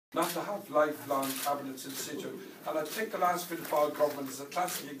not to have lifelong cabinets in situ. And I think the last Fianna government is a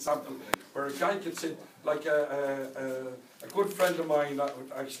classic example where a guy gets in, like a good friend of mine,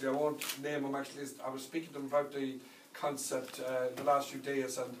 actually I won't name him, actually I was speaking to him about the concept the last few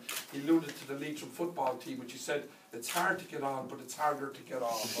days, and he alluded to the Leitrim football team, which he said it's hard to get on but it's harder to get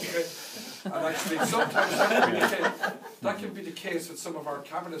off, okay? And actually sometimes that can be the case with some of our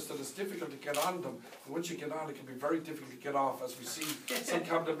cabinets, that it's difficult to get on them, and once you get on it can be very difficult to get off, as we see some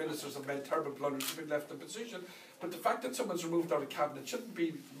cabinet ministers have made terrible blunders and been left in position. But the fact that someone's removed out of cabinet shouldn't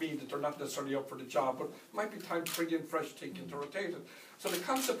mean that they're not necessarily up for the job, but it might be time to bring in fresh thinking to rotate it. So the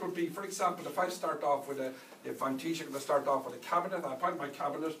concept would be, for example, if I start off with if I'm teaching, going to start off with a cabinet, I appoint my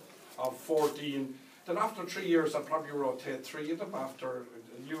cabinet of 14, then after 3 years I'll probably rotate 3 of them. After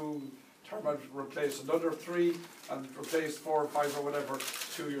a new term I'd replace another 3 and replace 4 or 5 or whatever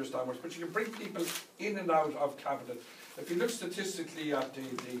 2 years downwards. But you can bring people in and out of cabinet. If you look statistically at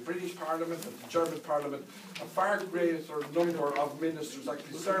the British Parliament and the German Parliament, a far greater number of ministers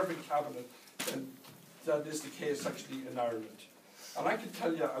actually serve in cabinet than that is the case actually in Ireland. And I can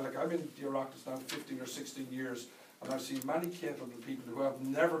tell you, like, I'm in the Oireachtas now 15 or 16 years, and I've seen many capable people who have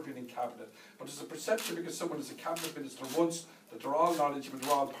never been in cabinet. But there's a perception, because someone is a cabinet minister once, that they're all knowledgeable,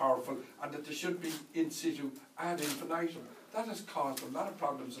 they're all powerful, and that they should be in situ ad infinitum. That has caused a lot of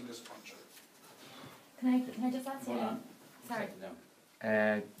problems in this country. Can I just ask you?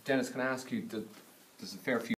 Sorry. Dennis, can I ask you, there's a fair few